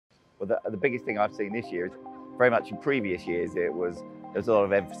Well, the biggest thing I've seen this year is very much in previous years, there was a lot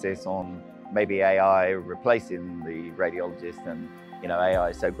of emphasis on maybe AI replacing the radiologist, and AI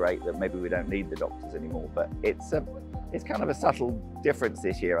is so great that maybe we don't need the doctors anymore. But it's kind of a subtle difference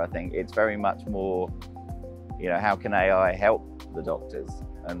this year. I think it's very much more, how can AI help the doctors?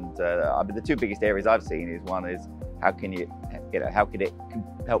 And I mean, the two biggest areas I've seen is one is how can it help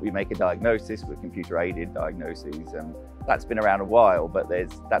you make a diagnosis with computer-aided diagnoses, and that's been around a while, but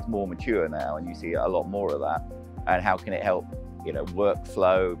that's more mature now, and you see a lot more of that. And how can it help,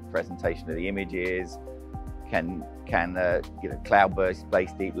 workflow, presentation of the images? Can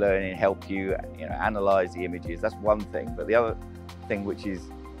cloud-based deep learning help you, analyze the images? That's one thing. But the other thing, which is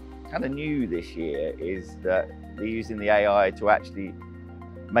kind of new this year, is that they're using the AI to actually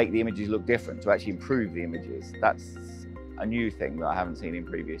make the images look different, to actually improve the images. That's a new thing that I haven't seen in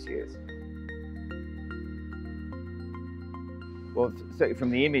previous years. Well, certainly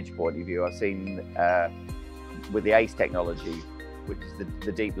from the image point of view, I've seen with the ACE technology, which is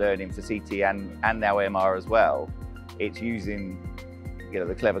the deep learning for CT and now MR as well, it's using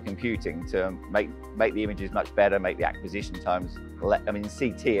the clever computing to make the images much better, make the acquisition times less. I mean, in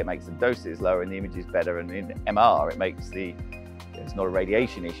CT it makes the doses lower and the images better, and in MR it makes it's not a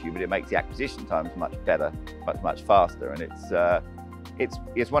radiation issue, but it makes the acquisition times much better, much faster. And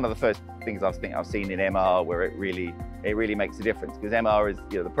it's one of the first things I think I've seen in MR where it really makes a difference, because MR is,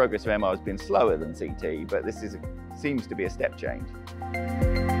 the progress of MR has been slower than CT, but this seems to be a step change.